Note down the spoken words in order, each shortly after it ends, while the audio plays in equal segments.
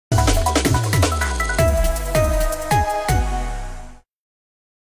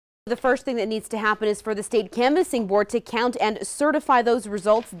The first thing that needs to happen is for the state canvassing board to count and certify those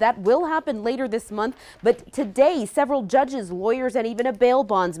results. That will happen later this month. But today, several judges, lawyers, and even a bail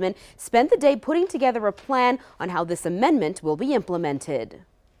bondsman spent the day putting together a plan on how this amendment will be implemented.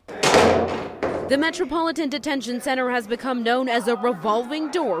 The Metropolitan Detention Center has become known as a revolving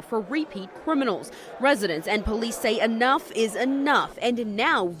door for repeat criminals. Residents and police say enough is enough, and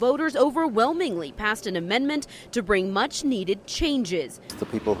now voters overwhelmingly passed an amendment to bring much-needed changes. The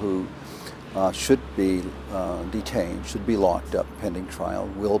people who should be detained, should be locked up pending trial,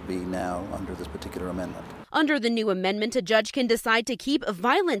 will be now under this particular amendment. Under the new amendment, a judge can decide to keep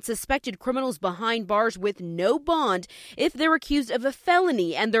violent suspected criminals behind bars with no bond if they're accused of a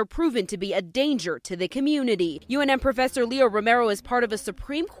felony and they're proven to be a danger to the community. UNM Professor Leo Romero is part of a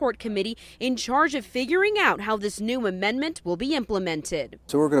Supreme Court committee in charge of figuring out how this new amendment will be implemented.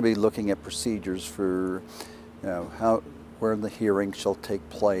 So we're going to be looking at procedures for where the hearing shall take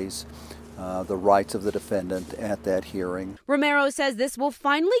place, the rights of the defendant at that hearing. Romero says this will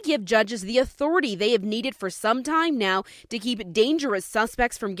finally give judges the authority they have needed for some time now to keep dangerous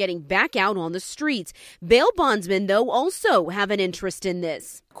suspects from getting back out on the streets. Bail bondsmen, though, also have an interest in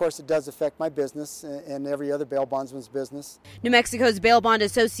this. Of course, it does affect my business and every other bail bondsman's business. New Mexico's Bail Bond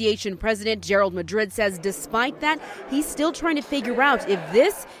Association President Gerald Madrid says despite that, he's still trying to figure out if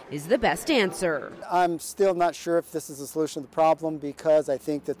this is the best answer. I'm still not sure if this is the solution to the problem because I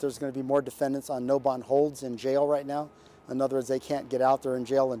think that there's going to be more defendants on no bond holds in jail right now. In other words, they can't get out there in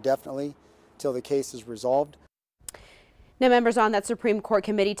jail indefinitely until the case is resolved. Now, members on that Supreme Court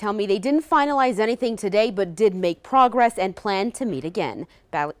committee tell me they didn't finalize anything today, but did make progress and plan to meet again.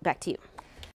 Back to you.